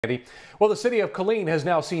Well, the city of Killeen has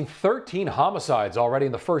now seen 13 homicides already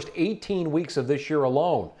in the first 18 weeks of this year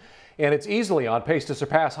alone. And it's easily on pace to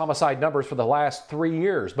surpass homicide numbers for the last 3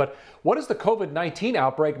 years. But what does the COVID-19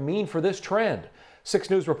 outbreak mean for this trend? 6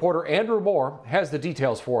 News reporter Andrew Moore has the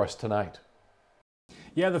details for us tonight.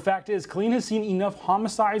 Yeah, the fact is, Killeen has seen enough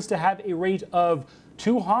homicides to have a rate of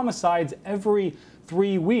 2 homicides every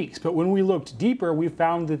 3 weeks. But when we looked deeper, we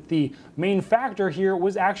found that the main factor here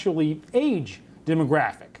was actually age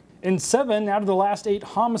demographic. In 7 out of the last 8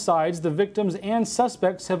 homicides, the victims and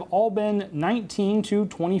suspects have all been 19 to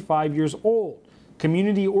 25 years old.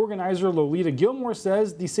 Community organizer Lolita Gilmore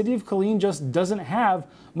says the city of Killeen just doesn't have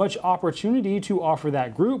much opportunity to offer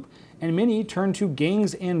that group, and many turn to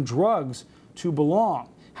gangs and drugs to belong.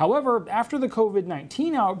 However, after the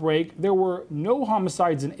COVID-19 outbreak, there were no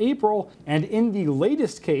homicides in April, and in the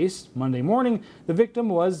latest case, Monday morning, the victim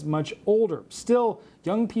was much older. Still,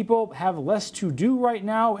 young people have less to do right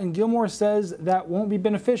now, and Gilmore says that won't be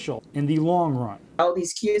beneficial in the long run. All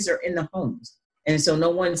these kids are in the homes, and so no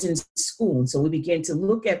one's in school. So we begin to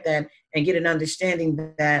look at that and get an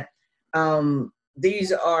understanding that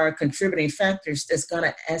these are contributing factors that's going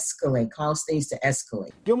to escalate, cause things to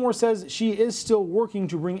escalate. Gilmore says she is still working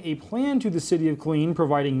to bring a plan to the city of Killeen,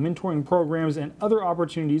 providing mentoring programs and other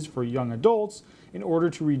opportunities for young adults in order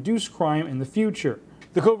to reduce crime in the future.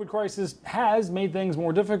 The COVID crisis has made things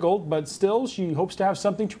more difficult, but still she hopes to have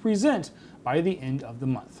something to present by the end of the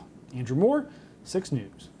month. Andrew Moore, 6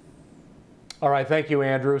 News. All right, thank you,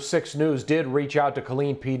 Andrew. 6 News did reach out to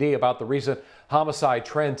Killeen PD about the recent homicide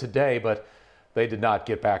trend today, but they did not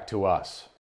get back to us.